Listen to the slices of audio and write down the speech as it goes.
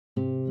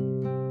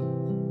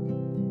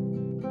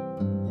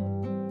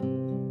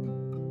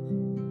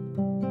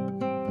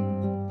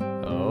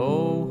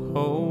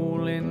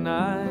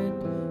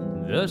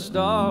The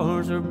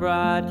stars are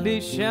brightly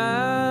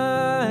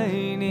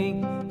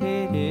shining.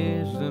 It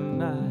is the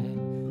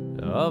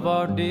night of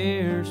our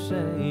dear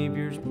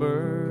Savior's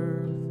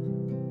birth.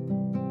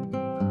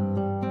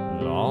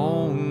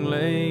 Long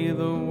lay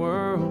the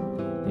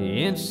world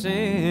in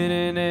sin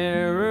and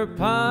error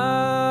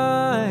pining,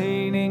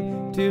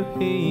 till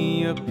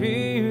He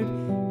appeared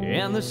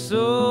and the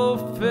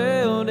soul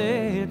felt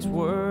its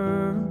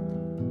worth.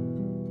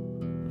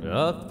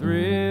 A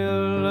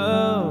thrill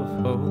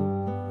of hope,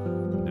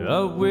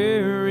 the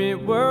weary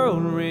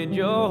world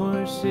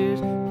rejoices,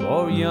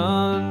 for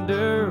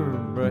yonder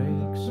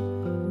breaks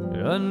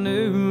a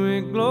new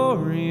and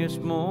glorious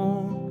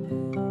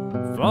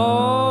morn.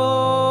 Fall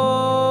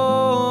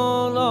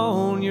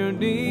on your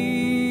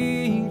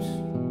knees,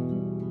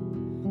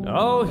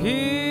 oh,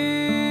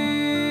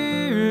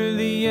 hear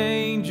the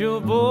angel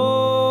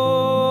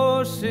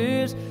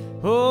voices,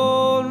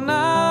 oh,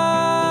 night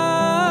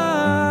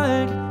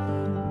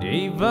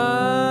divine,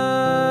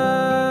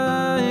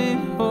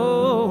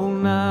 oh,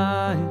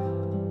 night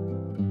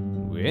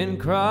when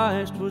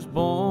Christ was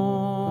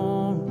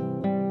born,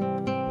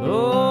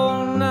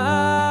 oh,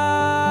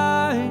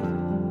 night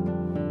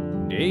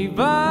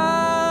divine,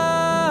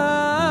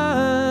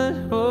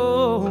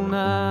 oh,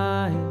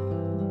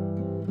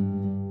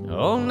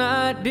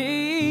 night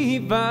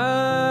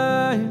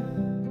divine.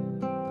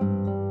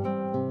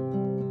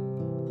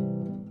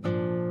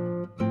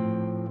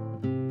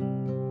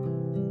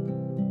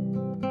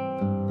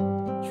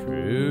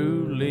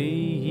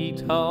 Truly He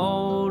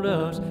taught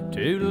us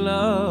to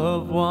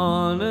love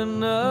one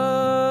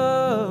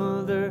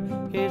another.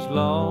 His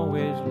law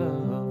is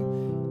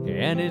love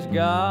and His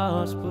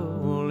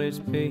gospel is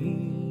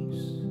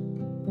peace.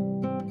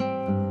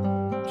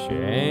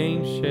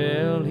 Chains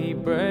shall He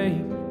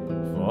break,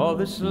 for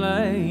the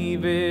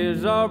slave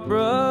is our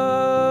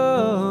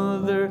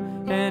brother,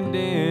 and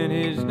in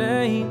His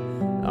name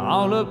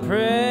all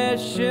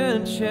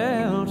oppression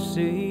shall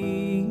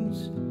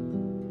cease.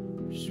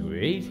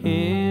 Sweet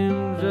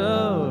hymns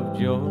of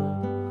joy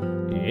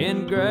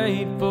in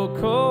grateful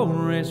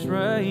chorus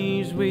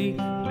raise, we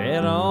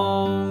let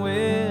all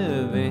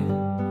within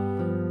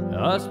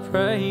us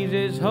praise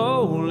His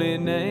holy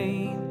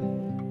name.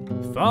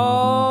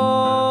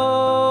 Fall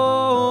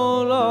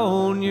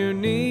on your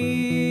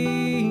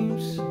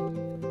knees,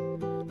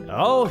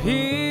 oh,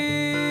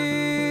 hear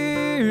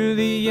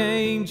the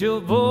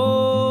angel voices,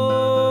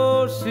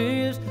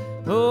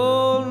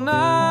 oh,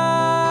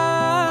 night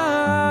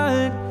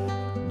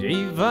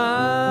divine,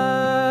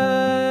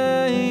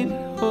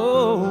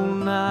 oh,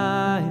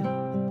 night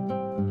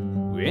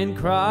when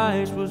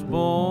Christ was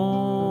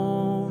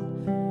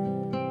born,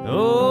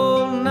 oh,